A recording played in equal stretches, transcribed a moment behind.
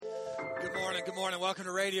Good morning. Good morning. Welcome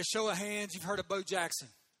to Radio. Show of hands. You've heard of Bo Jackson.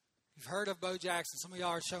 You've heard of Bo Jackson. Some of y'all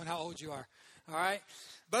are showing how old you are. All right.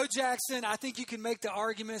 Bo Jackson, I think you can make the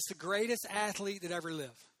argument, is the greatest athlete that ever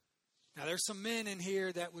lived. Now, there's some men in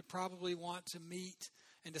here that would probably want to meet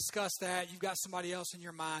and discuss that. You've got somebody else in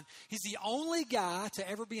your mind. He's the only guy to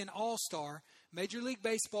ever be an all-star, Major League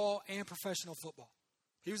Baseball and professional football.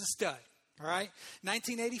 He was a stud. All right.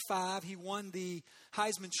 1985, he won the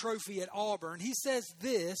Heisman Trophy at Auburn. He says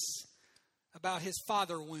this about his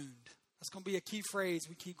father wound. That's going to be a key phrase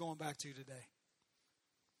we keep going back to today.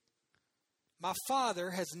 My father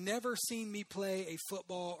has never seen me play a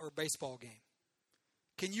football or baseball game.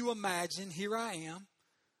 Can you imagine? Here I am,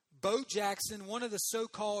 Bo Jackson, one of the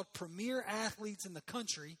so-called premier athletes in the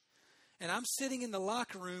country, and I'm sitting in the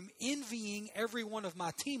locker room envying every one of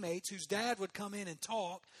my teammates whose dad would come in and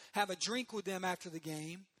talk, have a drink with them after the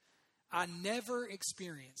game. I never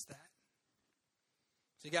experienced that.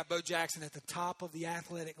 So you got Bo Jackson at the top of the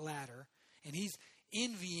athletic ladder, and he's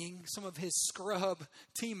envying some of his scrub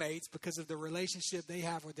teammates because of the relationship they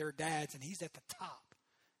have with their dads, and he's at the top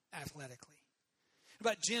athletically.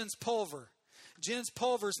 What about Jens Pulver? Jens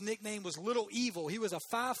Pulver's nickname was Little Evil. He was a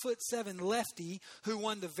 5'7" lefty who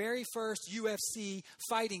won the very first UFC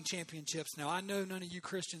fighting championships. Now, I know none of you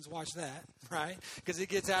Christians watch that, right? Because it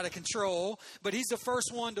gets out of control. But he's the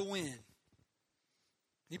first one to win.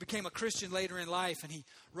 He became a Christian later in life, and he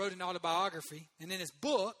wrote an autobiography. And in his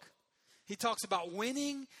book, he talks about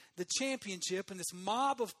winning the championship, and this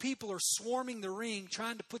mob of people are swarming the ring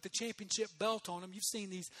trying to put the championship belt on him. You've seen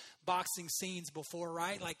these boxing scenes before,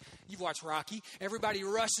 right? Like, you've watched Rocky. Everybody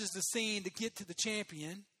rushes the scene to get to the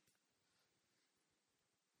champion.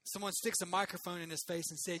 Someone sticks a microphone in his face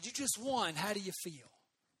and said, "You just won. How do you feel?"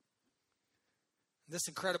 This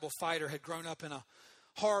incredible fighter had grown up in a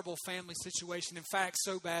horrible family situation. In fact,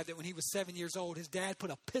 so bad that when he was 7 years old, his dad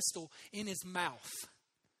put a pistol in his mouth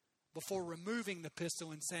before removing the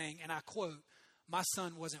pistol and saying, and I quote, "My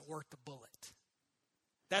son wasn't worth the bullet."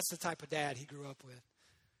 That's the type of dad he grew up with.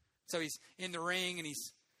 So he's in the ring and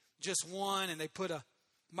he's just won, and they put a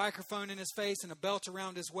microphone in his face and a belt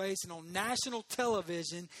around his waist, and on national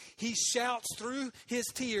television, he shouts through his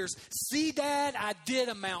tears, "See, Dad, I did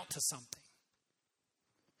amount to something."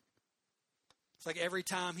 It's like every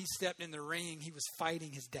time he stepped in the ring, he was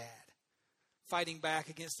fighting his dad, fighting back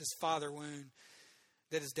against his father wound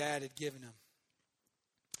that his dad had given him.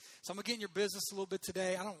 So I'm going to get in your business a little bit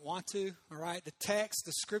today. I don't want to, all right? The text,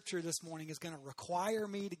 the scripture this morning is going to require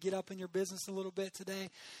me to get up in your business a little bit today.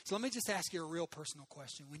 So let me just ask you a real personal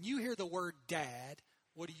question. When you hear the word dad,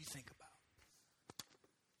 what do you think about?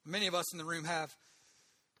 Many of us in the room have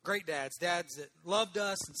great dads, dads that loved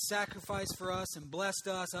us and sacrificed for us and blessed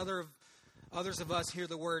us. Others of us hear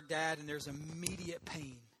the word dad and there's immediate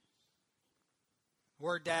pain. The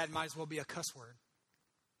word dad might as well be a cuss word.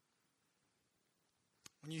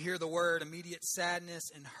 When you hear the word, immediate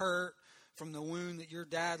sadness and hurt from the wound that your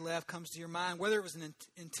dad left comes to your mind, whether it was an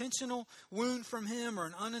intentional wound from him or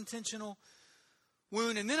an unintentional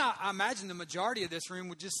wound. And then I imagine the majority of this room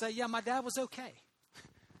would just say, "Yeah, my dad was okay.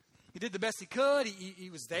 He did the best he could.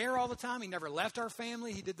 He was there all the time. He never left our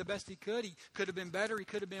family. He did the best he could. He could have been better. He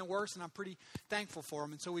could have been worse, and I'm pretty thankful for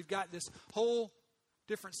him." And so we've got this whole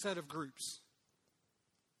different set of groups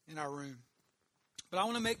in our room. But I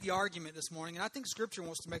want to make the argument this morning, and I think Scripture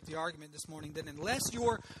wants to make the argument this morning, that unless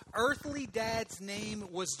your earthly dad's name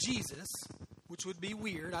was Jesus, which would be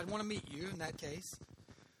weird, I'd want to meet you in that case,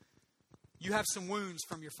 you have some wounds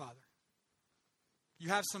from your father. You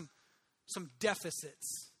have some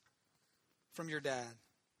deficits from your dad.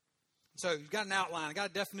 So you've got an outline. I got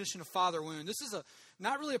a definition of father wound. This is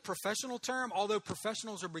not really a professional term, although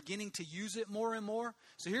professionals are beginning to use it more and more.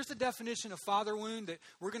 So here's the definition of father wound that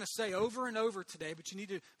we're going to say over and over today, but you need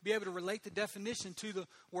to be able to relate the definition to the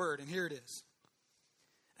word. And here it is.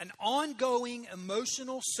 An ongoing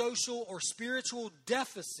emotional, social, or spiritual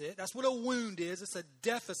deficit. That's what a wound is. It's a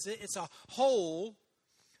deficit. It's a hole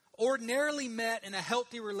ordinarily met in a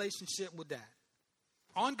healthy relationship with dad.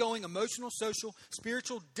 Ongoing emotional, social,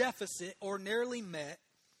 spiritual deficit ordinarily met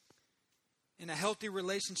in a healthy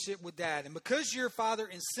relationship with dad. And because your father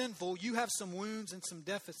is sinful, you have some wounds and some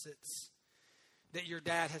deficits that your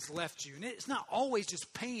dad has left you. And it's not always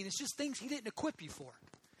just pain. It's just things he didn't equip you for.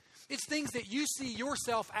 It's things that you see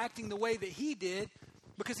yourself acting the way that he did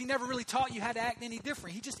because he never really taught you how to act any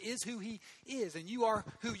different. He just is who he is. And you are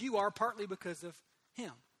who you are partly because of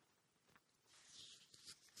him.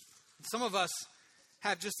 Some of us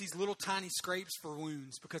have just these little tiny scrapes for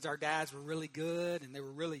wounds because our dads were really good and they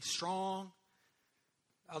were really strong.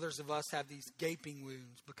 Others of us have these gaping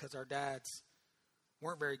wounds because our dads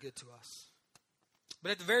weren't very good to us.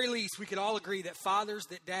 But at the very least, we could all agree that fathers,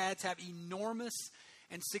 that dads have enormous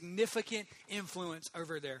and significant influence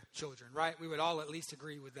over their children, right? We would all at least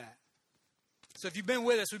agree with that. So if you've been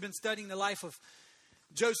with us, we've been studying the life of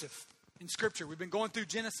Joseph in Scripture. We've been going through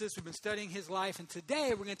Genesis. We've been studying his life. And today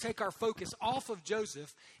we're going to take our focus off of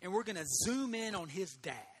Joseph and we're going to zoom in on his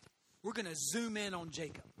dad. We're going to zoom in on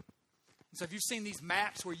Jacob. And so if you've seen these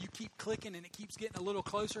maps where you keep clicking and it keeps getting a little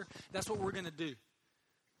closer, that's what we're going to do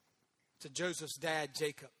to Joseph's dad,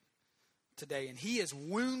 Jacob, today. And he is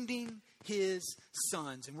wounding his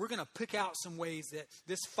sons. And we're going to pick out some ways that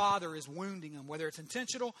this father is wounding them, whether it's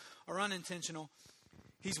intentional or unintentional.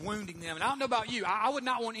 He's wounding them. And I don't know about you. I would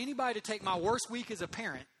not want anybody to take my worst week as a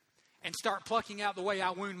parent and start plucking out the way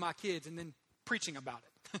I wound my kids and then preaching about it.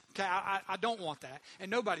 Okay, I don't want that. And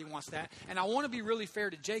nobody wants that. And I want to be really fair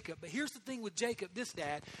to Jacob. But here's the thing with Jacob, this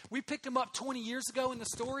dad. We picked him up 20 years ago in the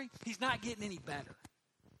story. He's not getting any better.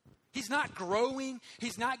 He's not growing.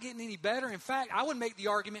 He's not getting any better. In fact, I would make the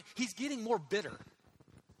argument he's getting more bitter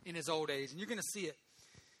in his old age. And you're going to see it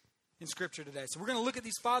in Scripture today. So we're going to look at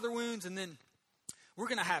these father wounds, and then we're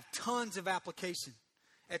going to have tons of application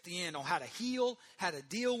at the end on how to heal, how to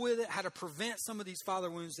deal with it, how to prevent some of these father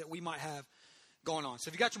wounds that we might have going on. So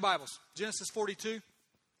if you got your Bibles, Genesis 42,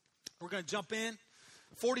 we're going to jump in.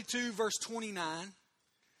 42 verse 29.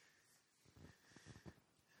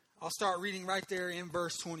 I'll start reading right there in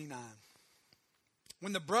verse 29.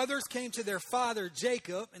 When the brothers came to their father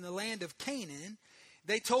Jacob in the land of Canaan,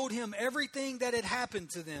 they told him everything that had happened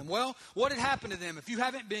to them. Well, what had happened to them? If you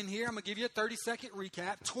haven't been here, I'm going to give you a 30-second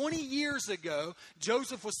recap. 20 years ago,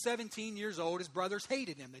 Joseph was 17 years old. His brothers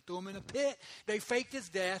hated him. They threw him in a pit. They faked his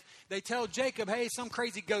death. They tell Jacob, hey, some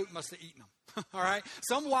crazy goat must have eaten him. All right?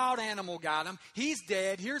 Some wild animal got him. He's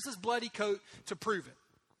dead. Here's his bloody coat to prove it.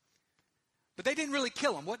 But they didn't really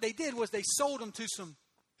kill him. What they did was they sold him to some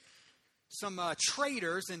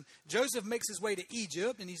traders. And Joseph makes his way to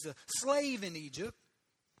Egypt, and he's a slave in Egypt.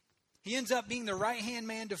 He ends up being the right-hand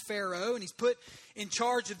man to Pharaoh, and he's put in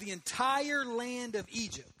charge of the entire land of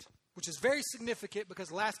Egypt, which is very significant because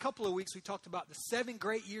the last couple of weeks we talked about the 7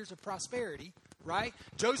 great years of prosperity, right?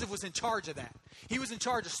 Joseph was in charge of that. He was in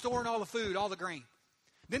charge of storing all the food, all the grain.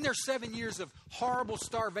 Then there's 7 years of horrible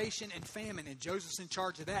starvation and famine, and Joseph's in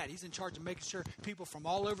charge of that. He's in charge of making sure people from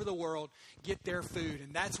all over the world get their food,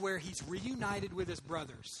 and that's where he's reunited with his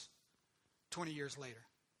brothers 20 years later.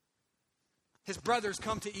 His brothers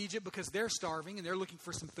come to Egypt because they're starving and they're looking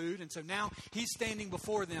for some food. And so now he's standing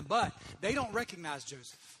before them. But they don't recognize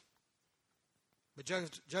Joseph. But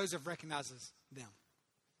Joseph recognizes them.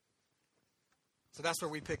 So that's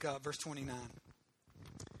where we pick up, verse 29.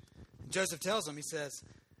 Joseph tells them, he says,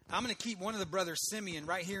 I'm going to keep one of the brothers, Simeon,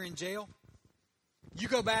 right here in jail. You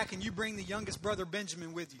go back and you bring the youngest brother,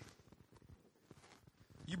 Benjamin, with you.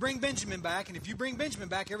 You bring Benjamin back, and if you bring Benjamin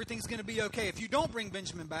back, everything's going to be okay. If you don't bring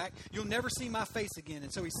Benjamin back, you'll never see my face again.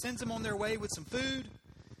 And so he sends them on their way with some food,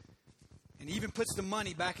 and he even puts the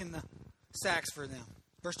money back in the sacks for them.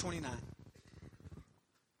 Verse 29.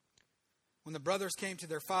 When the brothers came to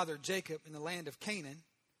their father Jacob in the land of Canaan,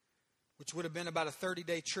 which would have been about a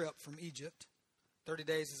 30-day trip from Egypt. 30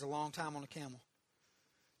 days is a long time on a camel.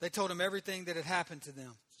 They told him everything that had happened to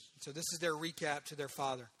them. So this is their recap to their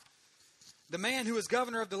father. The man who was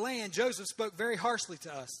governor of the land, Joseph, spoke very harshly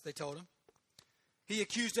to us, they told him. He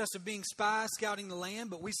accused us of being spies scouting the land,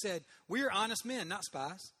 but we said, we are honest men, not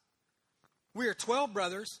spies. We are 12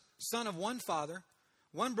 brothers, son of one father.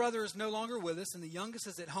 One brother is no longer with us, and the youngest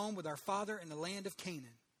is at home with our father in the land of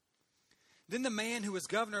Canaan. Then the man who was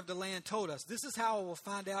governor of the land told us, this is how I will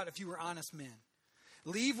find out if you are honest men.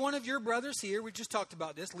 Leave one of your brothers here. We just talked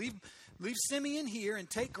about this. Leave Simeon here and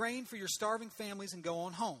take grain for your starving families and go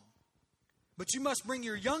on home. But you must bring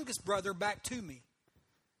your youngest brother back to me.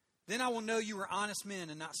 Then I will know you are honest men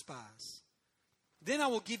and not spies. Then I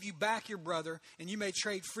will give you back your brother, and you may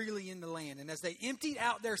trade freely in the land. And as they emptied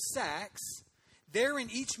out their sacks, there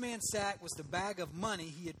in each man's sack was the bag of money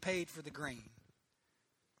he had paid for the grain.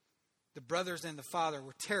 The brothers and the father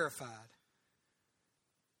were terrified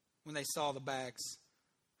when they saw the bags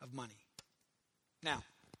of money. Now,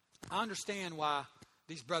 I understand why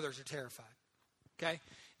these brothers are terrified. Okay?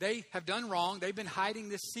 They have done wrong. They've been hiding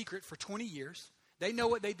this secret for 20 years. They know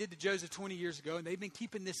what they did to Joseph 20 years ago, and they've been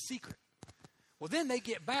keeping this secret. Well, then they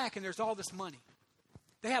get back, and there's all this money.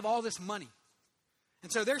 They have all this money.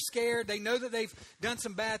 And so they're scared. They know that they've done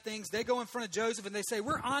some bad things. They go in front of Joseph, and they say,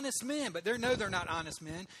 we're honest men, but they know they're not honest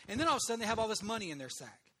men. And then all of a sudden, they have all this money in their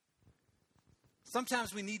sack.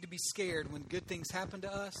 Sometimes we need to be scared when good things happen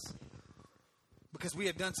to us because we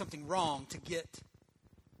have done something wrong to get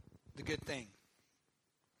the good thing.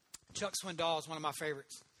 Chuck Swindoll is one of my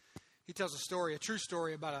favorites. He tells a story, a true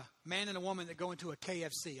story about a man and a woman that go into a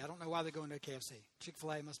KFC. I don't know why they go into a KFC.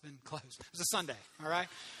 Chick-fil-A must have been closed. It was a Sunday, all right?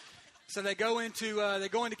 So they go into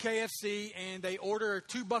KFC and they order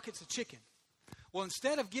 2 buckets of chicken. Well,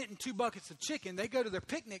 instead of getting 2 buckets of chicken, they go to their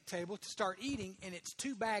picnic table to start eating, and it's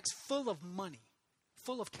 2 bags full of money,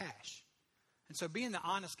 full of cash. And so being the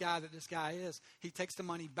honest guy that this guy is, he takes the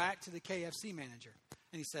money back to the KFC manager.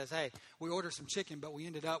 And he says, hey, we ordered some chicken, but we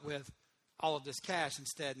ended up with all of this cash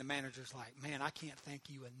instead. And the manager's like, man, I can't thank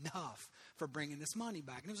you enough for bringing this money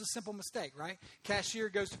back. And it was a simple mistake, right? Cashier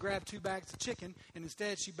goes to grab 2 bags of chicken, and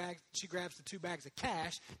instead she grabs the 2 bags of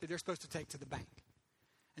cash that they're supposed to take to the bank.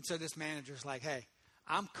 And so this manager's like, hey,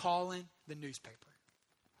 I'm calling the newspaper.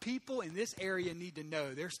 People in this area need to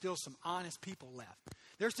know there's still some honest people left.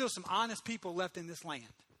 There's still some honest people left in this land.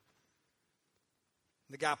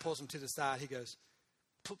 The guy pulls him to the side. He goes,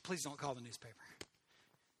 please don't call the newspaper.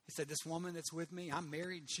 He said, this woman that's with me, I'm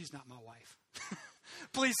married and she's not my wife.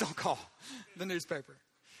 Please don't call the newspaper.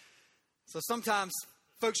 So sometimes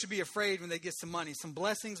folks should be afraid when they get some money, some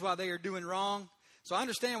blessings while they are doing wrong. So I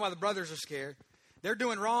understand why the brothers are scared. They're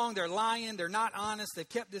doing wrong. They're lying. They're not honest. They've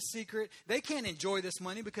kept this secret. They can't enjoy this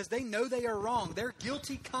money because they know they are wrong. Their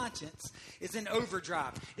guilty conscience is in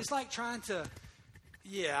overdrive. It's like trying to,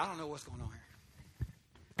 I don't know what's going on here.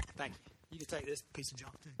 Thank you. You can take this piece of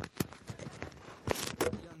junk too.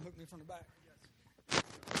 You unhook me from the back.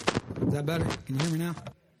 Is that better? Can you hear me now?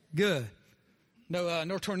 Good.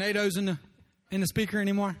 No tornadoes in the speaker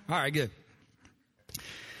anymore? All right, good.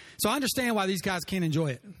 So I understand why these guys can't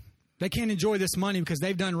enjoy it. They can't enjoy this money because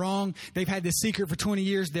they've done wrong. They've had this secret for 20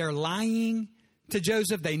 years. They're lying to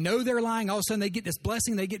Joseph. They know they're lying. All of a sudden they get this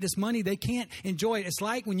blessing. They get this money. They can't enjoy it. It's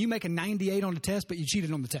like when you make a 98 on the test, but you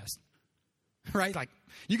cheated on the test. Right? Like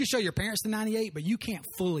you can show your parents the 98, but you can't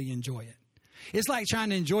fully enjoy it. It's like trying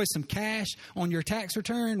to enjoy some cash on your tax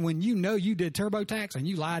return when you know you did TurboTax and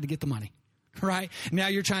you lied to get the money. Right? Now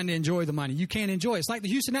you're trying to enjoy the money. You can't enjoy it. It's like the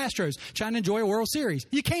Houston Astros trying to enjoy a World Series.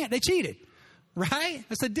 You can't. They cheated. Right?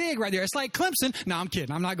 That's a dig right there. It's like Clemson. No, I'm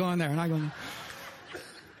kidding. I'm not going there. I'm not going there.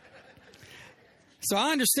 So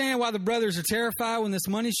I understand why the brothers are terrified when this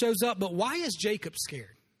money shows up, but why is Jacob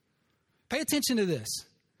scared? Pay attention to this.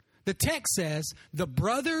 The text says the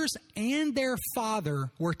brothers and their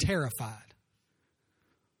father were terrified.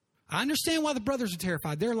 I understand why the brothers are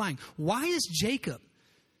terrified. They're lying. Why is Jacob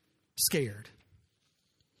scared?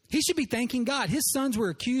 He should be thanking God. His sons were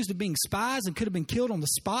accused of being spies and could have been killed on the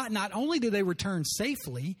spot. Not only did they return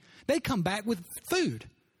safely, they come back with food.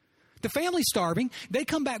 The family's starving. They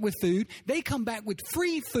come back with food. They come back with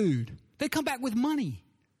free food. They come back with money.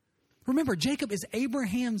 Remember, Jacob is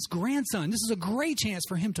Abraham's grandson. This is a great chance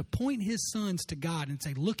for him to point his sons to God and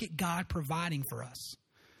say, look at God providing for us.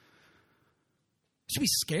 He should be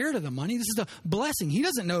scared of the money. This is a blessing. He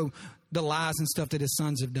doesn't know the lies and stuff that his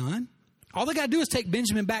sons have done. All they got to do is take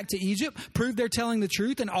Benjamin back to Egypt, prove they're telling the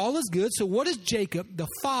truth, and all is good. So what does Jacob, the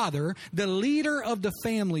father, the leader of the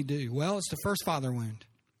family, do? Well, it's the first father wound.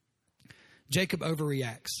 Jacob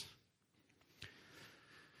overreacts.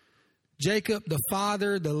 Jacob, the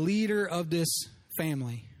father, the leader of this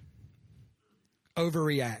family,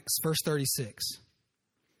 overreacts. Verse 36.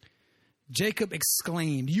 Jacob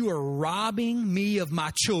exclaimed, you are robbing me of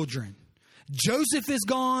my children. Joseph is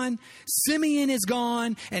gone, Simeon is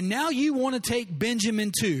gone, and now you want to take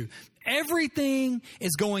Benjamin too. Everything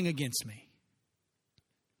is going against me.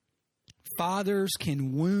 Fathers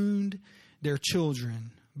can wound their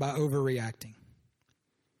children by overreacting.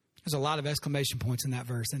 There's a lot of exclamation points in that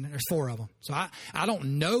verse, and there's 4 of them. So I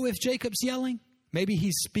don't know if Jacob's yelling. Maybe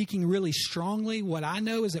he's speaking really strongly. What I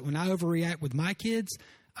know is that when I overreact with my kids,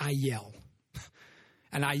 I yell.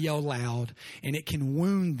 And I yell loud, and it can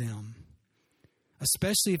wound them.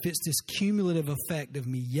 Especially if it's this cumulative effect of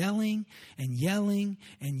me yelling and yelling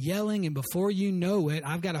and yelling. And before you know it,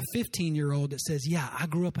 I've got a 15-year-old that says, yeah, I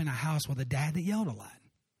grew up in a house with a dad that yelled a lot.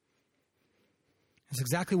 That's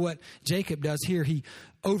exactly what Jacob does here. He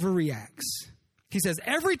overreacts. He says,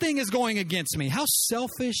 everything is going against me. How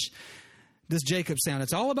selfish does Jacob sound?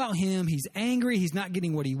 It's all about him. He's angry. He's not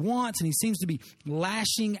getting what he wants, and he seems to be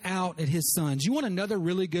lashing out at his sons. You want another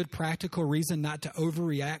really good practical reason not to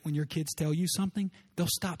overreact when your kids tell you something? They'll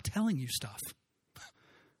stop telling you stuff.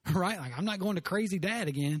 Right? Like, I'm not going to crazy dad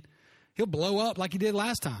again. He'll blow up like he did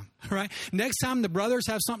last time. Right? Next time the brothers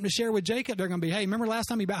have something to share with Jacob, they're going to be, hey, remember last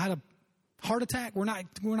time he about had a heart attack? We're not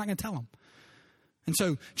going to tell him. And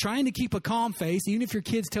so trying to keep a calm face, even if your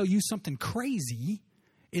kids tell you something crazy,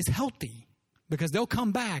 is healthy. Because they'll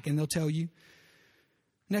come back and they'll tell you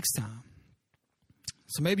next time.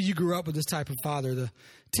 So maybe you grew up with this type of father, the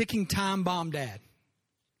ticking time bomb dad.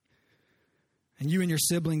 And you and your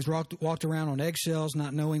siblings walked around on eggshells,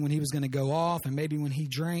 not knowing when he was going to go off. And maybe when he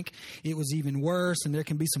drank, it was even worse. And there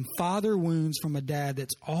can be some father wounds from a dad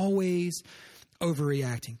that's always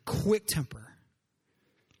overreacting, quick temper.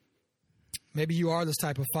 Maybe you are this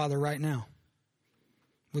type of father right now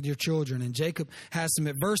with your children. And Jacob has some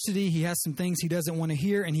adversity. He has some things he doesn't want to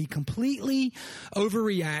hear. And he completely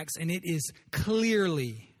overreacts. And it is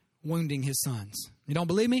clearly wounding his sons. You don't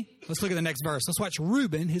believe me? Let's look at the next verse. Let's watch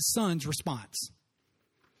Reuben, his son's response.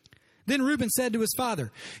 Then Reuben said to his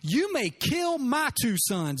father, "You may kill my 2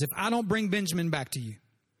 sons if I don't bring Benjamin back to you.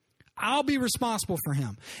 I'll be responsible for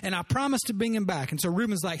him. And I promise to bring him back." And so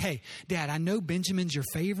Reuben's like, "Hey, Dad, I know Benjamin's your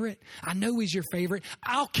favorite. I know he's your favorite.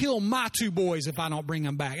 I'll kill my 2 boys if I don't bring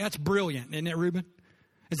him back." That's brilliant, isn't it, Reuben?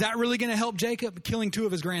 Is that really going to help Jacob? Killing 2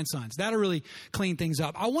 of his grandsons. That'll really clean things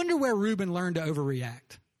up. I wonder where Reuben learned to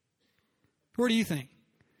overreact. Where do you think?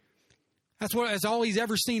 That's all he's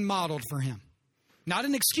ever seen modeled for him. Not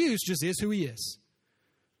an excuse, just is who he is.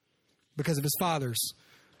 Because of his father's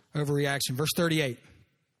overreaction. Verse 38.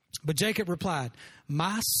 But Jacob replied,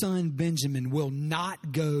 "My son Benjamin will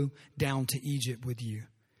not go down to Egypt with you.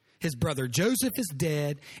 His brother Joseph is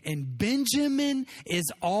dead, and Benjamin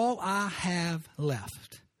is all I have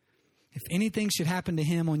left. If anything should happen to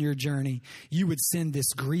him on your journey, you would send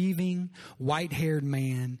this grieving, white-haired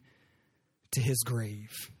man to his grave."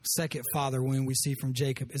 Second father wound we see from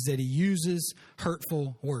Jacob is that he uses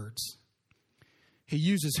hurtful words. He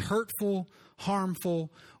uses hurtful,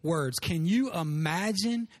 harmful words. Can you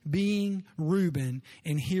imagine being Reuben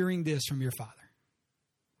and hearing this from your father?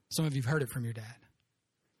 Some of you have heard it from your dad.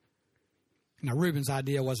 Now, Reuben's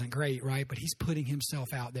idea wasn't great, right? But he's putting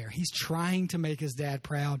himself out there. He's trying to make his dad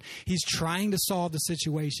proud. He's trying to solve the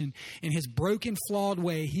situation. In his broken, flawed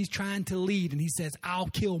way, he's trying to lead. And he says,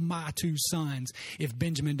 "I'll kill my 2 sons if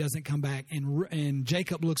Benjamin doesn't come back." And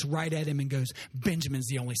Jacob looks right at him and goes, "Benjamin's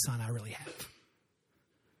the only son I really have."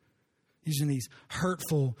 Using these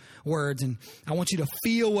hurtful words. And I want you to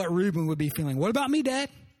feel what Reuben would be feeling. What about me,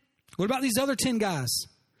 Dad? What about these other 10 guys?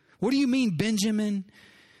 What do you mean Benjamin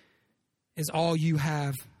is all you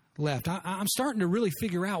have left? I'm starting to really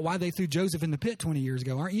figure out why they threw Joseph in the pit 20 years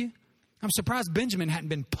ago, aren't you? I'm surprised Benjamin hadn't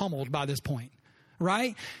been pummeled by this point,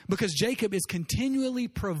 right? Because Jacob is continually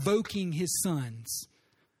provoking his sons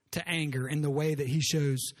to anger in the way that he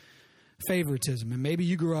shows favoritism. And maybe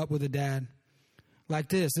you grew up with a dad like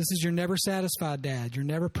this. This is your never satisfied dad. You're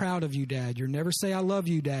never proud of you, Dad. You're never say, "I love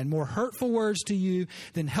you, Dad." More hurtful words to you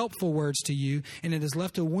than helpful words to you. And it has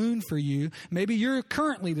left a wound for you. Maybe you're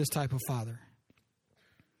currently this type of father.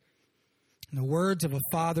 And the words of a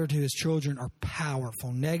father to his children are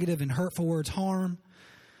powerful. Negative and hurtful words harm.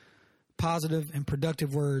 Positive and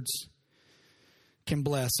productive words can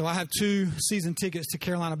bless. So I have 2 season tickets to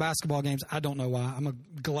Carolina basketball games. I don't know why. I'm a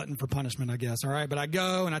glutton for punishment, I guess. All right. But I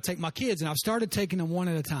go and I take my kids, and I've started taking them one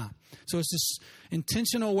at a time. So it's this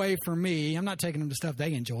intentional way for me. I'm not taking them to stuff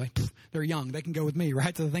they enjoy. They're young. They can go with me,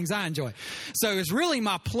 right, to the things I enjoy. So it's really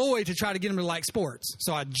my ploy to try to get them to like sports.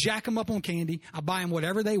 So I jack them up on candy. I buy them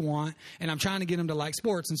whatever they want, and I'm trying to get them to like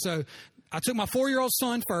sports. And so I took my 4-year-old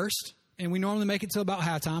son first, and we normally make it till about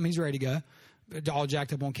halftime. He's ready to go. All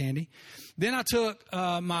jacked up on candy. Then I took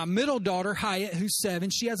my middle daughter, Hyatt, who's 7.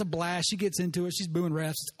 She has a blast. She gets into it. She's booing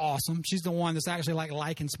refs. It's awesome. She's the one that's actually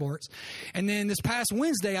liking sports. And then this past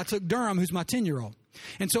Wednesday, I took Durham, who's my 10-year-old.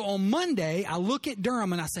 And so on Monday, I look at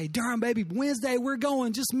Durham and I say, "Durham, baby, Wednesday, we're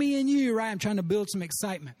going, just me and you," right? I'm trying to build some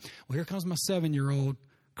excitement. Well, here comes my 7-year-old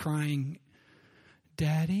crying,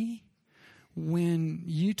 "Daddy, when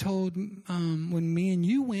you told, when me and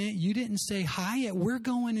you went, you didn't say, 'Hyatt, we're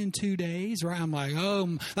going in 2 days,' right?" I'm like,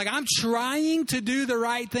 I'm trying to do the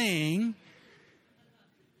right thing.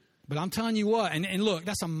 But I'm telling you what, and look,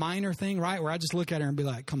 that's a minor thing, right? Where I just look at her and be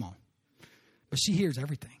like, "Come on." But she hears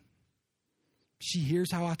everything. She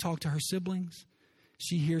hears how I talk to her siblings.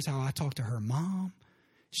 She hears how I talk to her mom.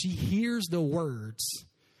 She hears the words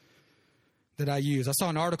that I use. I saw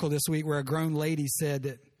an article this week where a grown lady said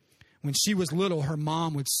that when she was little, her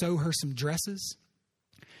mom would sew her some dresses.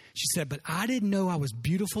 She said, "But I didn't know I was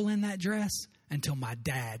beautiful in that dress until my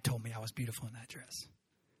dad told me I was beautiful in that dress."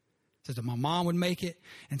 So my mom would make it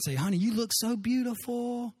and say, "Honey, you look so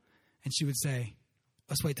beautiful." And she would say,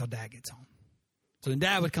 "Let's wait till Dad gets home." So then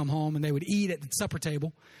Dad would come home and they would eat at the supper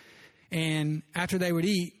table. And after they would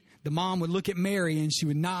eat, the mom would look at Mary and she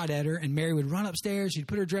would nod at her. And Mary would run upstairs. She'd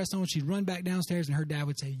put her dress on. She'd run back downstairs. And her dad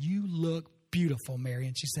would say, "You look beautiful, Mary."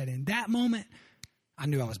 And she said, "In that moment, I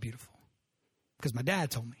knew I was beautiful because my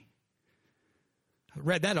dad told me I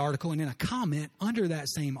read that article, and in a comment under that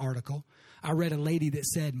same article, I read a lady that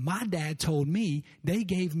said, my dad told me they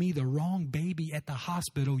gave me the wrong baby at the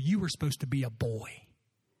hospital. You were supposed to be a boy.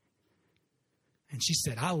 And she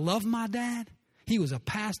said, I love my dad. He was a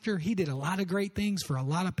pastor. He did a lot of great things for a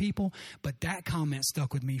lot of people. But that comment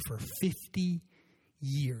stuck with me for 50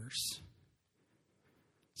 years.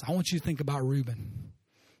 So I want you to think about Reuben.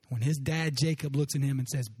 When his dad, Jacob, looks at him and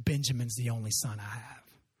says, Benjamin's the only son I have.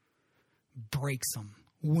 Breaks him,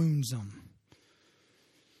 wounds him.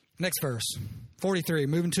 Next verse, 43,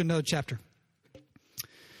 moving to another chapter.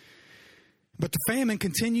 But the famine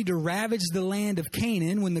continued to ravage the land of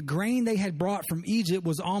Canaan. When the grain they had brought from Egypt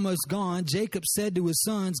was almost gone, Jacob said to his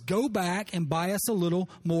sons, go back and buy us a little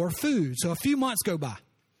more food. So a few months go by.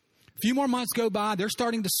 A few more months go by. They're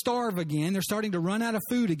starting to starve again. They're starting to run out of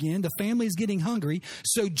food again. The family's getting hungry.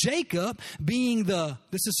 So Jacob, being the,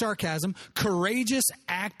 this is sarcasm, courageous,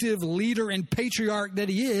 active leader and patriarch that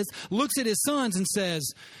he is, looks at his sons and says,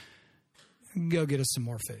 go get us some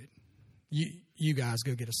more food. You guys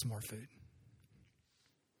go get us some more food.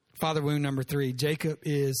 Father wound number 3, Jacob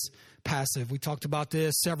is passive. We talked about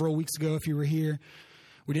this several weeks ago if you were here.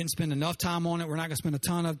 We didn't spend enough time on it. We're not going to spend a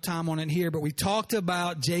ton of time on it here, but we talked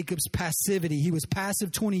about Jacob's passivity. He was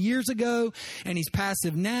passive 20 years ago, and he's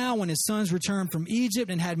passive now when his sons returned from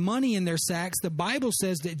Egypt and had money in their sacks. The Bible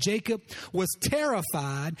says that Jacob was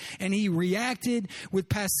terrified, and he reacted with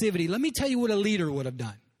passivity. Let me tell you what a leader would have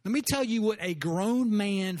done. Let me tell you what a grown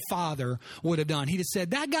man father would have done. He'd have said,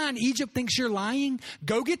 that guy in Egypt thinks you're lying.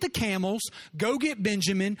 Go get the camels. Go get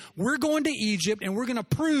Benjamin. We're going to Egypt, and we're going to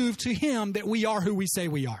prove to him that we are who we say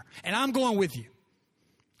we are. And I'm going with you.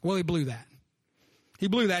 Well, he blew that. He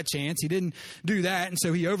blew that chance. He didn't do that, and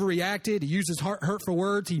so he overreacted. He used his hurtful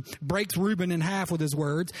words. He breaks Reuben in half with his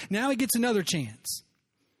words. Now he gets another chance.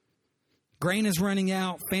 Grain is running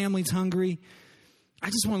out. Family's hungry. I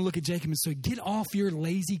just want to look at Jacob and say, get off your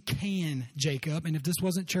lazy can, Jacob. And if this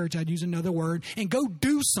wasn't church, I'd use another word. And go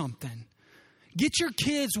do something. Get your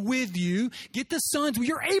kids with you. Get the sons.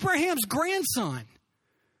 You're Abraham's grandson.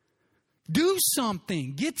 Do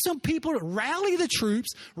something. Get some people to rally the troops,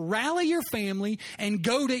 rally your family, and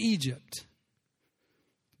go to Egypt.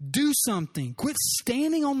 Do something. Quit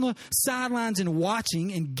standing on the sidelines and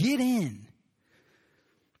watching, and get in.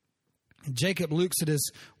 And Jacob looks at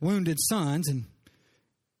his wounded sons, and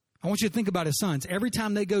I want you to think about his sons. Every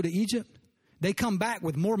time they go to Egypt, they come back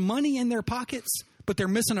with more money in their pockets, but they're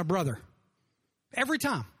missing a brother. Every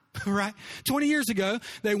time, right? 20 years ago,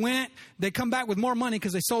 they come back with more money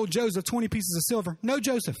because they sold Joseph 20 pieces of silver. No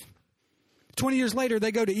Joseph. 20 years later,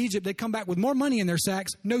 they go to Egypt. They come back with more money in their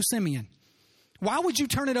sacks. No Simeon. Why would you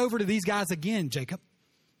turn it over to these guys again, Jacob?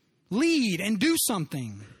 Lead and do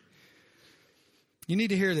something. You need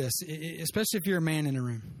to hear this, especially if you're a man in the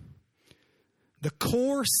room. The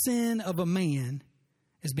core sin of a man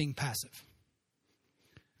is being passive.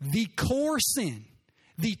 The core sin,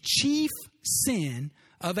 the chief sin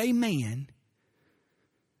of a man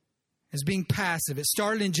is being passive. It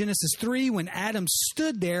started in Genesis 3 when Adam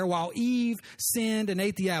stood there while Eve sinned and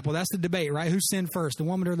ate the apple. That's the debate, right? Who sinned first, the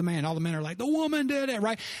woman or the man? All the men are like, the woman did it,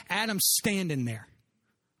 right? Adam's standing there,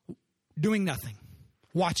 doing nothing,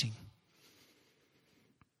 watching.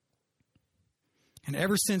 And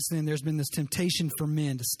ever since then, there's been this temptation for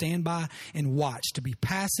men to stand by and watch, to be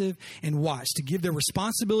passive and watch, to give their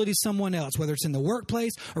responsibility to someone else, whether it's in the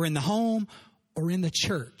workplace or in the home or in the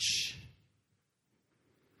church.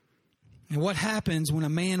 And what happens when a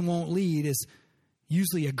man won't lead is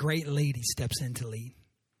usually a great lady steps in to lead.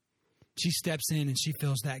 She steps in and she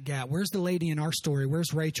fills that gap. Where's the lady in our story?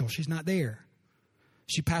 Where's Rachel? She's not there.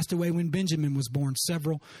 She passed away when Benjamin was born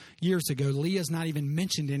several years ago. Leah's not even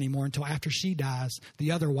mentioned anymore until after she dies,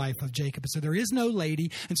 the other wife of Jacob. So there is no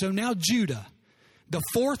lady. And so now Judah, the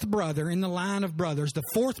fourth brother in the line of brothers, the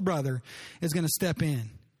fourth brother is going to step in.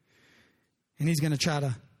 And he's going to try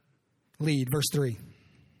to lead. Verse 3.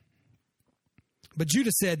 But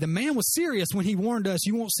Judah said, the man was serious when he warned us,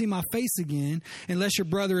 you won't see my face again unless your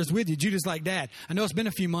brother is with you. Judah's like, Dad, I know it's been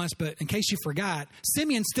a few months, but in case you forgot,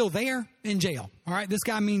 Simeon's still there in jail. All right, this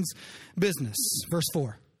guy means business. Verse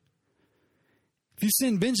 4. If you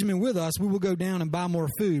send Benjamin with us, we will go down and buy more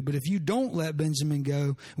food. But if you don't let Benjamin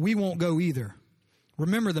go, we won't go either.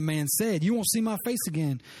 Remember, the man said, you won't see my face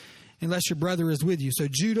again unless your brother is with you. So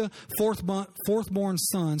Judah, fourthborn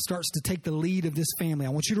son, starts to take the lead of this family. I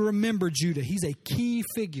want you to remember Judah. He's a key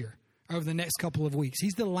figure over the next couple of weeks.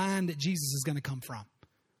 He's the line that Jesus is going to come from.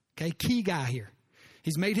 Okay, key guy here.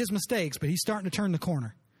 He's made his mistakes, but he's starting to turn the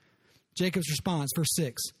corner. Jacob's response, verse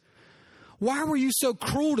 6. Why were you so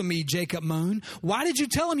cruel to me, Jacob moaned. Why did you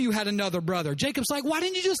tell him you had another brother? Jacob's like, why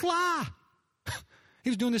didn't you just lie? He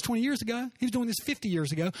was doing this 20 years ago. He was doing this 50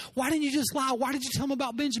 years ago. Why didn't you just lie? Why did you tell him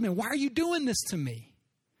about Benjamin? Why are you doing this to me?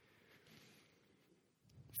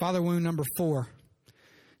 Father wound number 4.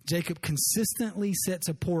 Jacob consistently sets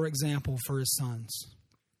a poor example for his sons.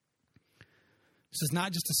 This is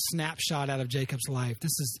not just a snapshot out of Jacob's life.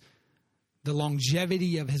 This is the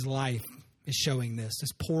longevity of his life is showing this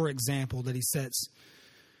poor example that he sets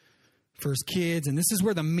for his kids. And this is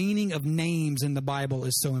where the meaning of names in the Bible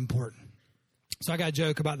is so important. So I got a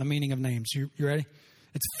joke about the meaning of names. You ready?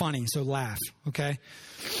 It's funny, so laugh, okay?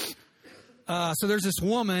 So there's this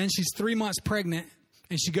woman. She's 3 months pregnant,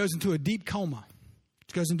 and she goes into a deep coma.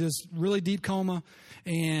 She goes into this really deep coma,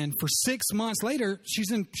 and for 6 months later,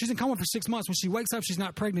 she's in coma for 6 months. When she wakes up, she's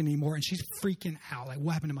not pregnant anymore, and she's freaking out. Like,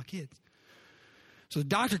 what happened to my kids? So the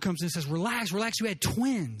doctor comes in and says, relax, you had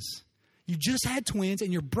twins. You just had twins,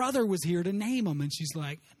 and your brother was here to name them. And she's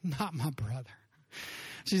like, not my brother.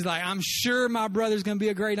 She's like, I'm sure my brother's going to be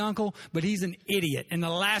a great uncle, but he's an idiot. And the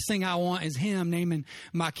last thing I want is him naming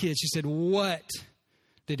my kids. She said, what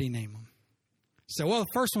did he name them? So, well,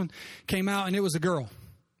 the first one came out, and it was a girl.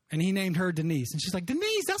 And he named her Denise. And she's like,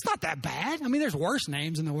 Denise, that's not that bad. I mean, there's worse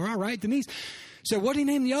names in the world, right? Denise. So what did he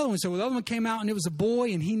name the other one? So the other one came out, and it was a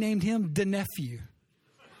boy, and he named him DeNephew.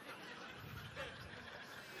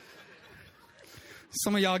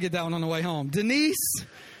 Some of y'all get that one on the way home. Denise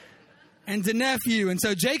and DeNephew. And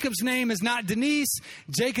so Jacob's name is not Denise.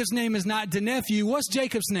 Jacob's name is not DeNephew. What's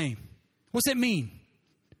Jacob's name? What's it mean?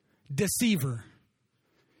 Deceiver.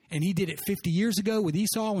 And he did it 50 years ago with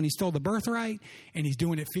Esau when he stole the birthright. And he's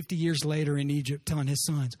doing it 50 years later in Egypt, telling his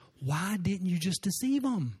sons, why didn't you just deceive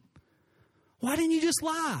them? Why didn't you just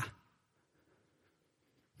lie?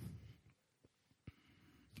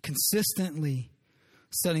 Consistently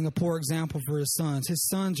setting a poor example for his sons. His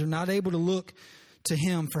sons are not able to look to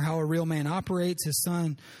him for how a real man operates. His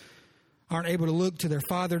sons aren't able to look to their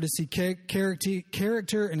father to see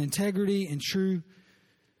character and integrity and true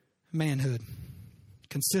manhood.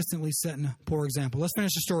 Consistently setting a poor example. Let's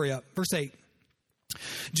finish the story up. Verse 8.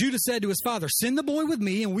 Judah said to his father, send the boy with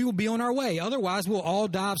me and we will be on our way. Otherwise, we'll all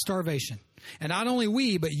die of starvation. And not only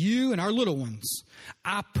we, but you and our little ones.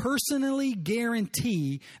 I personally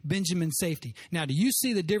guarantee Benjamin's safety. Now, do you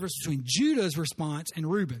see the difference between Judah's response and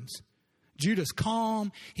Reuben's? Judah's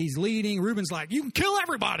calm. He's leading. Reuben's like, you can kill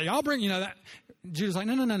everybody. I'll bring, that. Judah's like,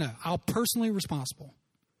 no. I'll personally responsible.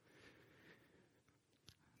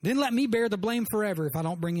 Then let me bear the blame forever if I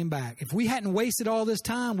don't bring him back. If we hadn't wasted all this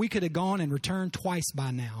time, we could have gone and returned twice by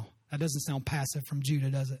now. That doesn't sound passive from Judah,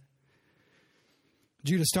 does it?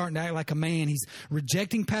 Judah's starting to act like a man. He's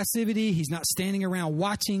rejecting passivity. He's not standing around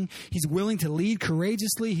watching. He's willing to lead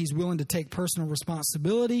courageously. He's willing to take personal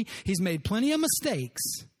responsibility. He's made plenty of mistakes,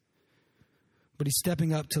 but he's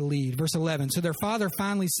stepping up to lead. Verse 11, so their father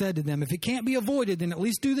finally said to them, if it can't be avoided, then at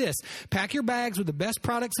least do this. Pack your bags with the best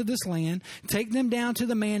products of this land. Take them down to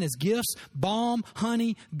the man as gifts, balm,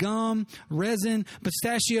 honey, gum, resin,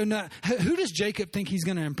 pistachio nut. Who does Jacob think he's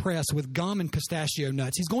going to impress with gum and pistachio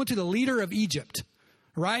nuts? He's going to the leader of Egypt.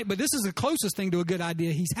 Right? But this is the closest thing to a good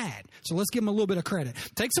idea he's had. So let's give him a little bit of credit.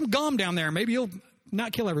 Take some gum down there. Maybe he'll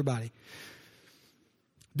not kill everybody.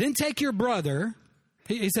 Then take your brother.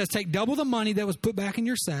 He says, take double the money that was put back in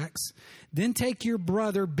your sacks. Then take your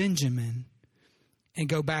brother Benjamin and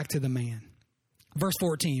go back to the man. Verse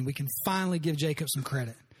 14, we can finally give Jacob some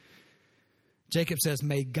credit. Jacob says,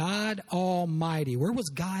 may God Almighty. Where was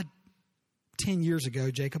God 10 years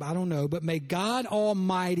ago, Jacob? I don't know, but may God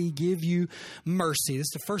Almighty give you mercy. This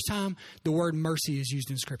is the first time the word mercy is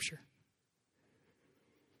used in Scripture.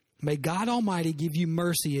 May God Almighty give you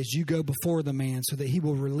mercy as you go before the man so that he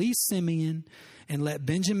will release Simeon and let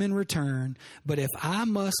Benjamin return. But if I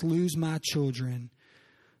must lose my children,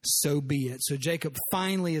 so be it. So Jacob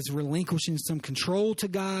finally is relinquishing some control to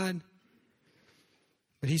God.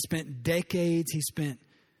 But he spent decades, he spent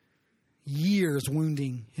years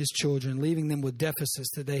wounding his children, leaving them with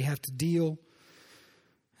deficits that they have to deal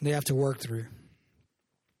and they have to work through.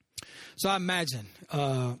 So I imagine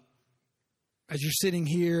as you're sitting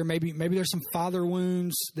here, maybe there's some father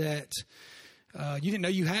wounds that you didn't know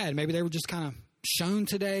you had. Maybe they were just kind of shown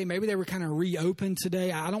today. Maybe they were kind of reopened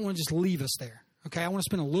today. I don't want to just leave us there. Okay, I want to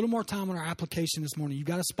spend a little more time on our application this morning. You've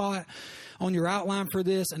got a spot on your outline for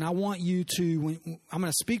this, and I want you to, I'm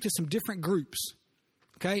going to speak to some different groups.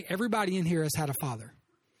 Okay, everybody in here has had a father,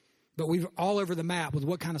 but we're all over the map with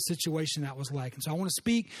what kind of situation that was like. And so I want to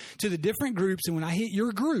speak to the different groups, and when I hit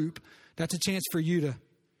your group, that's a chance for you to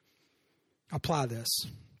apply this.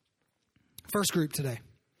 First group today,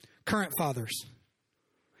 current fathers.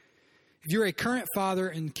 If you're a current father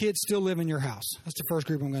and kids still live in your house, that's the first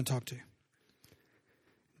group I'm going to talk to.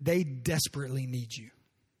 they desperately need you.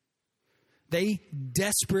 They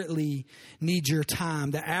desperately need your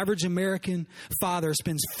time. The average American father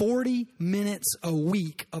spends 40 minutes a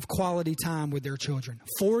week of quality time with their children.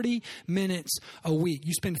 40 minutes a week.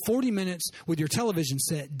 You spend 40 minutes with your television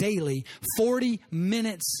set daily. 40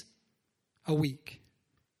 minutes a week.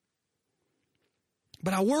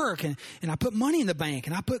 But I work and I put money in the bank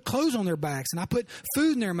and I put clothes on their backs and I put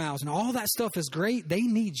food in their mouths and all that stuff is great. They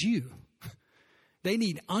need you. They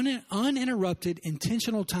need uninterrupted,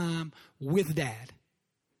 intentional time with Dad.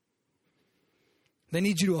 They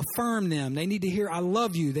need you to affirm them. They need to hear, I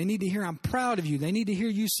love you. They need to hear, I'm proud of you. They need to hear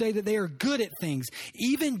you say that they are good at things.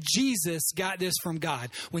 Even Jesus got this from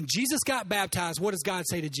God. When Jesus got baptized, what does God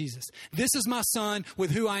say to Jesus? This is my son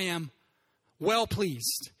with who I am well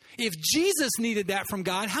pleased. If Jesus needed that from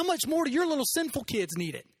God, how much more do your little sinful kids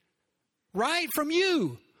need it? Right? From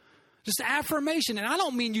you. Just affirmation. And I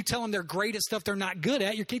don't mean you tell them they're great at stuff they're not good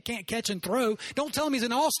at. Your kid can't catch and throw. Don't tell them he's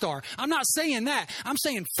an all-star. I'm not saying that. I'm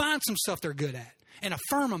saying find some stuff they're good at and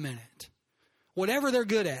affirm them in it. Whatever they're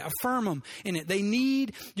good at, affirm them in it. They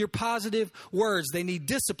need your positive words. They need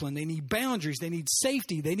discipline. They need boundaries. They need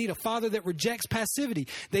safety. They need a father that rejects passivity.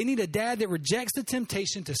 They need a dad that rejects the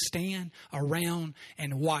temptation to stand around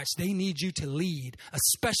and watch. They need you to lead,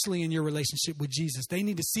 especially in your relationship with Jesus. They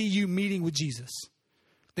need to see you meeting with Jesus.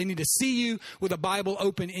 They need to see you with a Bible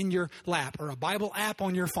open in your lap or a Bible app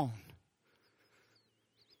on your phone.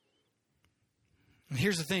 And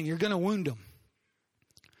here's the thing. You're going to wound them.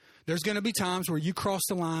 There's going to be times where you cross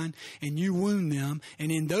the line and you wound them. And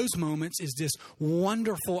in those moments is this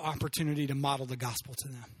wonderful opportunity to model the gospel to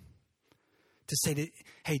them. To say, that,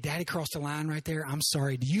 hey, Daddy crossed the line right there. I'm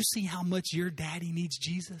sorry. Do you see how much your daddy needs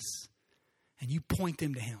Jesus? And you point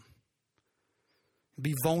them to him.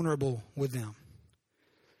 Be vulnerable with them.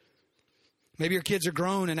 Maybe your kids are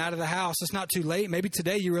grown and out of the house. It's not too late. Maybe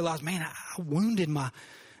today you realize, man, I wounded my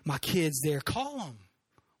kids there. Call them.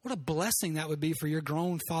 What a blessing that would be for your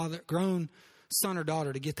grown son or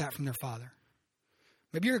daughter to get that from their father.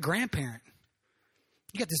 Maybe you're a grandparent.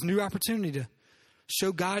 You got this new opportunity to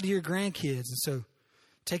show God to your grandkids. And so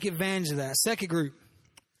take advantage of that. Second group.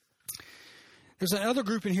 There's another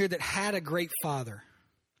group in here that had a great father.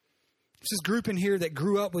 There's this group in here that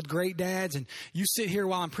grew up with great dads, and you sit here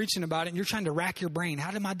while I'm preaching about it, and you're trying to rack your brain.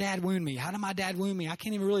 How did my dad wound me? How did my dad wound me? I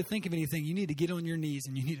can't even really think of anything. You need to get on your knees,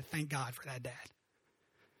 and you need to thank God for that dad.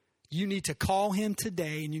 You need to call him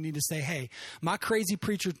today, and you need to say, hey, my crazy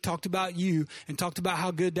preacher talked about you and talked about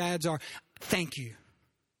how good dads are. Thank you.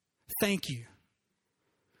 Thank you.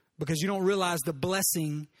 Because you don't realize the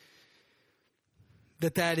blessing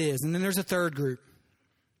that is. And then there's a third group.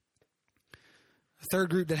 A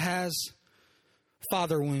third group that has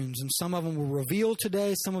father wounds. And some of them were revealed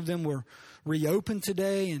today. Some of them were reopened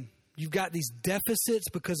today. And you've got these deficits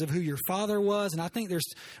because of who your father was. And I think there's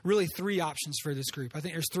really three options for this group. I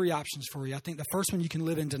think there's three options for you. I think the first one, you can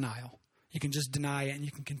live in denial. You can just deny it and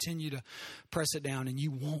you can continue to press it down and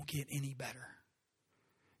you won't get any better.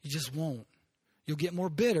 You just won't. You'll get more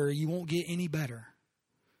bitter. You won't get any better.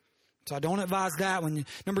 So I don't advise that one.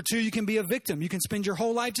 Number two, you can be a victim. You can spend your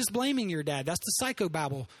whole life just blaming your dad. That's the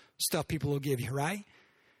psychobabble stuff people will give you, right?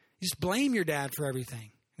 You just blame your dad for everything.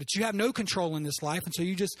 That you have no control in this life, and so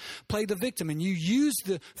you just play the victim. And you use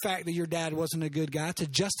the fact that your dad wasn't a good guy to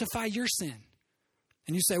justify your sin.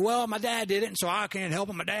 And you say, well, my dad did it, and so I can't help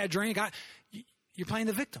him. My dad drank. You're playing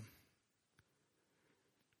the victim.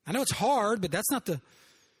 I know it's hard, but that's not the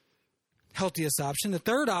healthiest option. The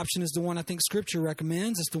third option is the one I think Scripture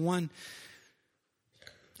recommends. It's the one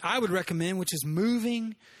I would recommend, which is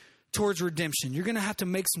moving towards redemption. You're going to have to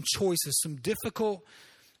make some choices, some difficult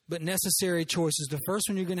but necessary choices. The first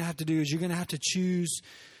one you're going to have to do is you're going to have to choose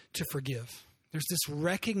to forgive. There's this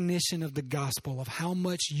recognition of the gospel of how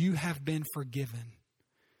much you have been forgiven.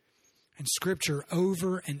 And Scripture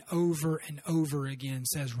over and over and over again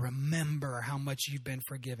says, remember how much you've been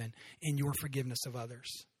forgiven in your forgiveness of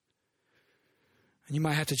others. And you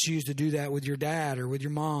might have to choose to do that with your dad or with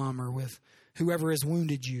your mom or with whoever has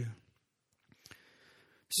wounded you.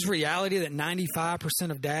 This is reality that 95%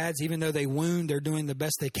 of dads, even though they wound, they're doing the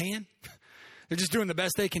best they can. They're just doing the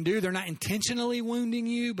best they can do. They're not intentionally wounding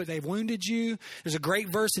you, but they've wounded you. There's a great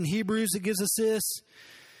verse in Hebrews that gives us this.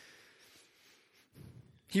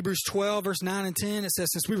 Hebrews 12, verse 9 and 10, it says,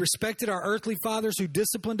 since we respected our earthly fathers who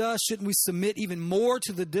disciplined us, shouldn't we submit even more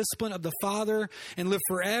to the discipline of the Father and live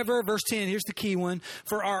forever? Verse 10, here's the key one.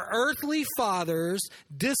 For our earthly fathers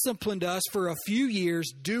disciplined us for a few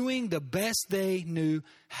years, doing the best they knew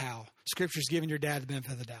how. Scripture's giving your dad the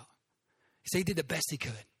benefit of the doubt. He said he did the best he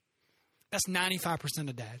could. That's 95%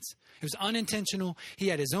 of dads. It was unintentional. He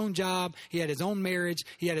had his own job. He had his own marriage.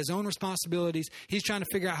 He had his own responsibilities. He's trying to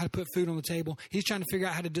figure out how to put food on the table. He's trying to figure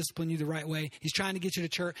out how to discipline you the right way. He's trying to get you to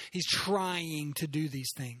church. He's trying to do these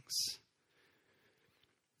things.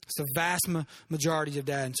 It's the vast majority of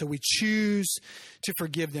dads. And so we choose to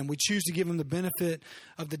forgive them. We choose to give them the benefit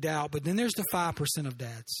of the doubt. But then there's the 5% of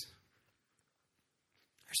dads.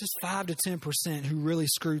 There's just 5 to 10% who really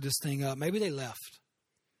screwed this thing up. Maybe they left.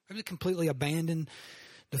 Maybe they completely abandoned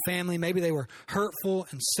the family. Maybe they were hurtful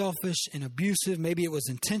and selfish and abusive. Maybe it was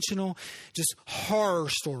intentional. Just horror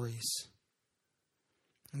stories.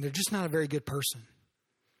 And they're just not a very good person.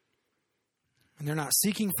 And they're not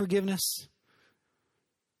seeking forgiveness.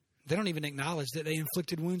 They don't even acknowledge that they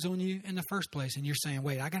inflicted wounds on you in the first place. And you're saying,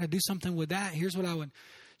 wait, I got to do something with that. Here's what I would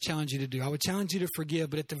challenge you to do. I would challenge you to forgive,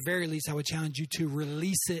 but at the very least, I would challenge you to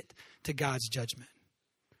release it to God's judgment.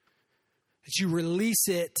 That you release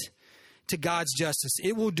it to God's justice.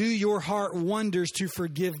 It will do your heart wonders to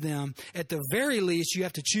forgive them. At the very least, you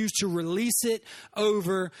have to choose to release it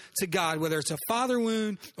over to God, whether it's a father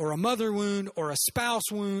wound or a mother wound or a spouse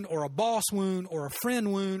wound or a boss wound or a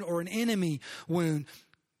friend wound or an enemy wound.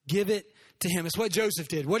 Give it to him. It's what Joseph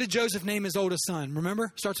did. What did Joseph name his oldest son?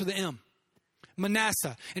 Remember? Starts with an M.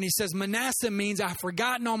 Manasseh. And he says, Manasseh means I've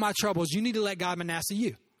forgotten all my troubles. You need to let God Manasseh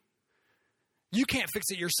you. You can't fix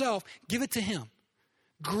it yourself. Give it to him.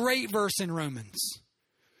 Great verse in Romans.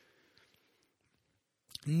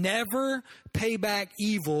 Never pay back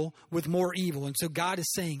evil with more evil. And so God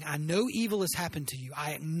is saying, I know evil has happened to you.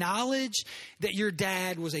 I acknowledge that your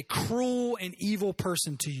dad was a cruel and evil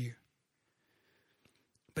person to you.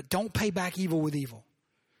 But don't pay back evil with evil.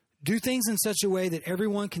 Do things in such a way that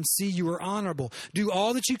everyone can see you are honorable. Do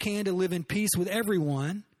all that you can to live in peace with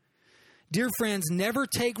everyone. Dear friends, never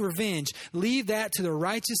take revenge. Leave that to the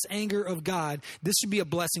righteous anger of God. This should be a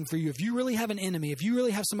blessing for you. If you really have an enemy, if you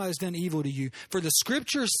really have somebody that's done evil to you, for the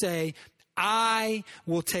scriptures say, I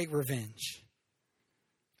will take revenge.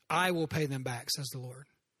 I will pay them back, says the Lord.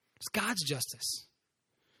 It's God's justice.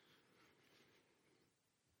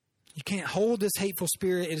 You can't hold this hateful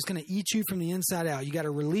spirit. It is going to eat you from the inside out. You got to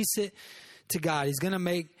release it to God. He's going to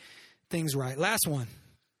make things right. Last one.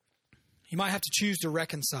 You might have to choose to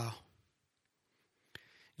reconcile.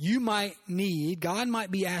 God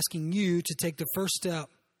might be asking you to take the first step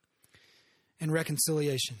in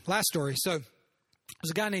reconciliation. Last story. So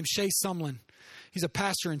there's a guy named Shay Sumlin. He's a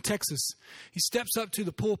pastor in Texas. He steps up to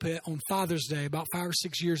the pulpit on Father's Day about 5 or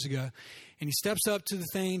 6 years ago. And he steps up to the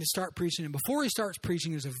thing to start preaching. And before he starts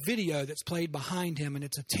preaching, there's a video that's played behind him, and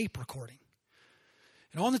it's a tape recording.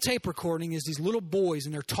 And on the tape recording is these little boys,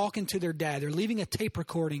 and they're talking to their dad. They're leaving a tape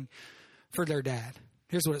recording for their dad.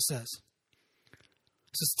 Here's what it says.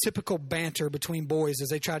 This is typical banter between boys as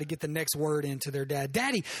they try to get the next word into their dad.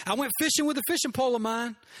 Daddy, I went fishing with a fishing pole of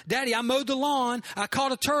mine. Daddy, I mowed the lawn. I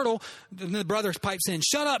caught a turtle. And the brother pipes in,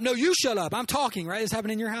 shut up. No, you shut up. I'm talking, right? This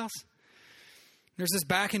happened in your house? There's this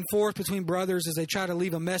back and forth between brothers as they try to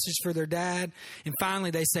leave a message for their dad. And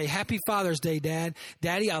finally they say, Happy Father's Day, Dad.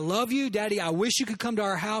 Daddy, I love you. Daddy, I wish you could come to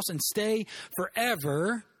our house and stay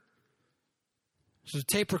forever. So the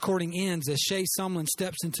tape recording ends as Shay Sumlin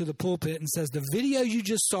steps into the pulpit and says, the video you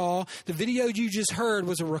just saw, the video you just heard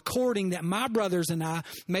was a recording that my brothers and I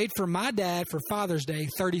made for my dad for Father's Day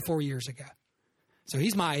 34 years ago. So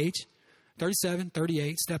he's my age, 37,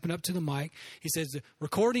 38, stepping up to the mic. He says, the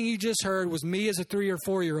recording you just heard was me as a 3 or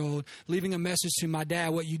 4 year old leaving a message to my dad.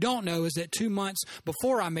 What you don't know is that 2 months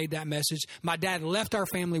before I made that message, my dad left our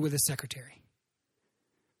family with his secretary.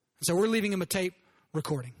 So we're leaving him a tape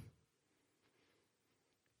recording.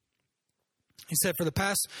 He said, for the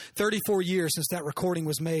past 34 years since that recording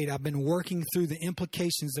was made, I've been working through the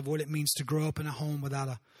implications of what it means to grow up in a home without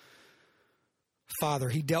a father.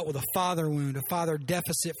 He dealt with a father wound, a father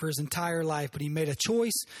deficit for his entire life, but he made a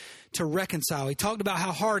choice to reconcile. He talked about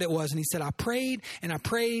how hard it was, and he said, I prayed and I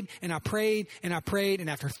prayed and I prayed and I prayed, and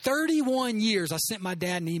after 31 years, I sent my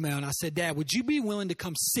dad an email, and I said, Dad, would you be willing to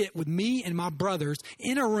come sit with me and my brothers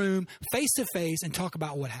in a room face to face and talk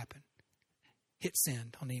about what happened? Hit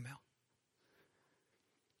send on the email.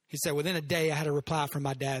 He said, within a day, I had a reply from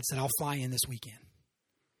my dad that said, I'll fly in this weekend.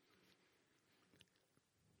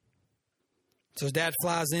 So his dad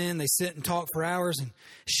flies in. They sit and talk for hours. And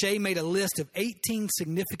Shay made a list of 18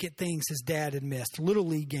 significant things his dad had missed. Little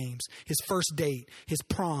league games, his first date, his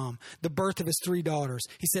prom, the birth of his 3 daughters.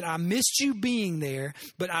 He said, I missed you being there,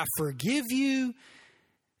 but I forgive you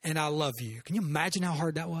and I love you. Can you imagine how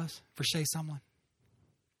hard that was for Shay Sumlin?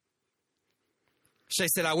 Shay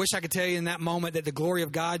said, I wish I could tell you in that moment that the glory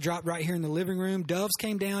of God dropped right here in the living room. Doves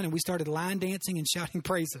came down and we started line dancing and shouting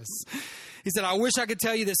praises. He said, I wish I could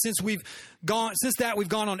tell you that we've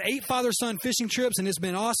gone on 8 father-son fishing trips and it's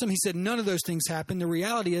been awesome. He said, none of those things happened. The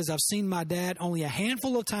reality is I've seen my dad only a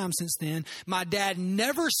handful of times since then. My dad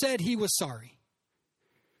never said he was sorry.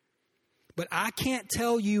 But I can't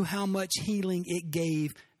tell you how much healing it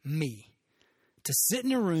gave me to sit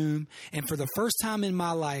in a room and for the first time in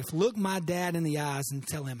my life, look my dad in the eyes and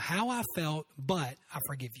tell him how I felt, but I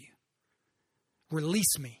forgive you.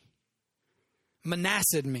 Release me.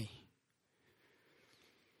 Manasseh me.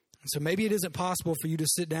 So maybe it isn't possible for you to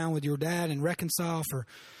sit down with your dad and reconcile for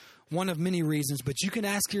one of many reasons, but you can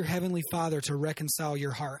ask your Heavenly Father to reconcile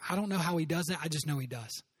your heart. I don't know how he does it. I just know he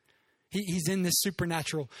does. He's in this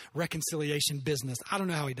supernatural reconciliation business. I don't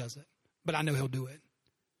know how he does it, but I know he'll do it.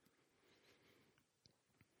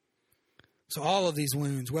 So all of these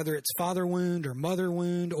wounds, whether it's father wound or mother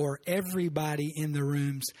wound or everybody in the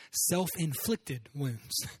room's self-inflicted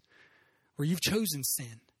wounds, where you've chosen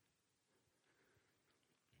sin,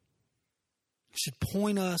 should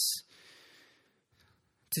point us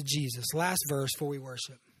to Jesus. Last verse before we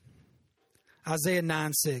worship. Isaiah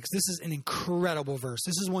 9:6. This is an incredible verse.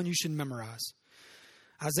 This is one you should memorize.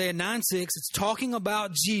 Isaiah 9:6. It's talking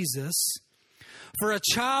about Jesus. For a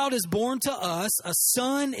child is born to us, a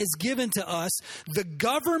son is given to us. The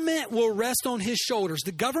government will rest on his shoulders.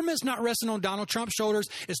 The government's not resting on Donald Trump's shoulders.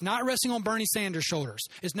 It's not resting on Bernie Sanders' shoulders.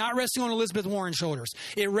 It's not resting on Elizabeth Warren's shoulders.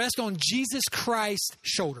 It rests on Jesus Christ's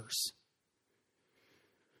shoulders.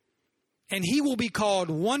 And he will be called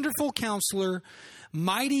Wonderful Counselor,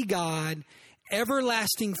 Mighty God,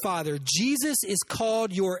 Everlasting Father. Jesus is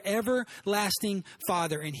called your everlasting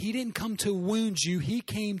Father. And he didn't come to wound you. He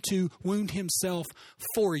came to wound himself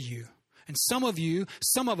for you. And some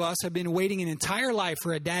of us have been waiting an entire life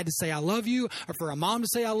for a dad to say, I love you, or for a mom to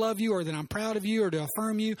say, I love you, or that I'm proud of you, or to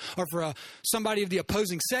affirm you, or for somebody of the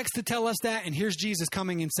opposing sex to tell us that. And here's Jesus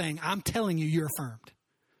coming and saying, I'm telling you, you're affirmed.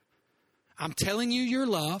 I'm telling you, you're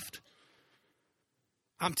loved.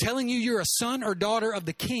 I'm telling you, you're a son or daughter of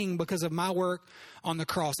the King because of my work on the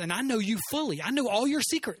cross. And I know you fully. I know all your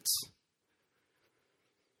secrets.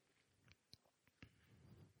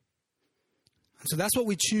 And so that's what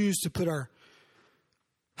we choose to put our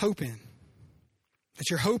hope in.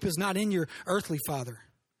 That your hope is not in your earthly father.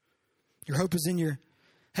 Your hope is in your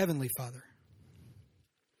heavenly Father.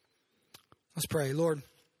 Let's pray. Lord,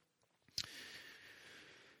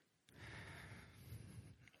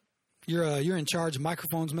 You're in charge of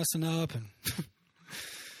microphones messing up and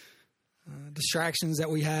distractions that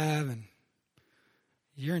we have, and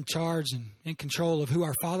you're in charge and in control of who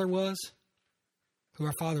our Father was, who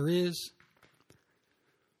our Father is.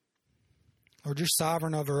 Lord, you're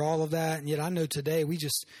sovereign over all of that, and yet I know today we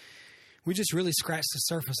just really scratched the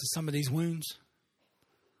surface of some of these wounds.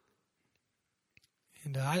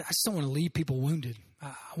 And I just don't want to leave people wounded.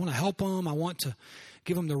 I want to help them. I want to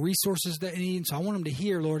give them the resources that they need. So I want them to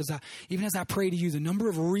hear, Lord, even as I pray to you, the number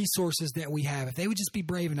of resources that we have. If they would just be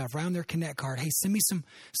brave enough, write on their Connect card, hey, send me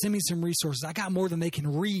some resources. I got more than they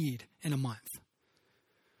can read in a month.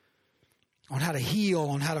 On how to heal,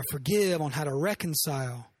 on how to forgive, on how to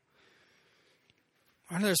reconcile.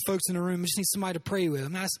 I know there's folks in the room who just need somebody to pray with.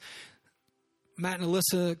 I'm asking Matt and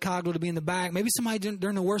Alyssa Cogdell to be in the back. Maybe somebody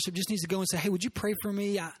during the worship just needs to go and say, hey, would you pray for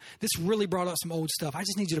me? This really brought up some old stuff. I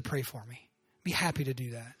just need you to pray for me. Be happy to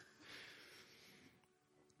do that.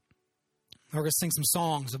 We're going to sing some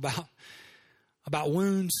songs about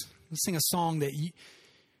wounds. Let's sing a song that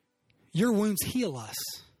your wounds heal us.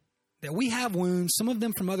 That we have wounds. Some of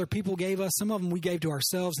them from other people gave us. Some of them we gave to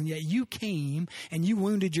ourselves. And yet you came and you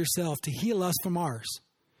wounded yourself to heal us from ours.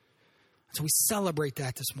 So we celebrate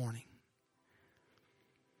that this morning.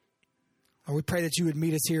 Lord, we pray that you would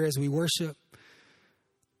meet us here as we worship.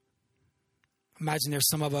 Imagine there's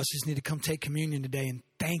some of us who just need to come take communion today and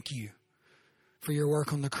thank you for your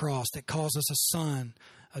work on the cross that calls us a son,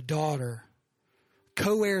 a daughter,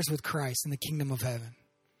 co-heirs with Christ in the kingdom of heaven.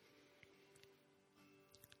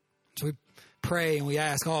 So we pray and we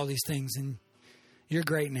ask all these things in your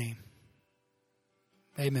great name.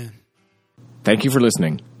 Amen. Thank you for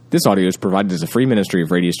listening. This audio is provided as a free ministry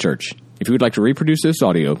of Radius Church. If you would like to reproduce this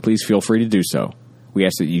audio, please feel free to do so. We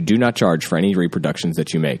ask that you do not charge for any reproductions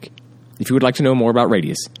that you make. If you would like to know more about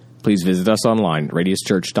Radius, please visit us online at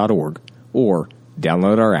radiuschurch.org or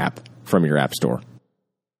download our app from your app store.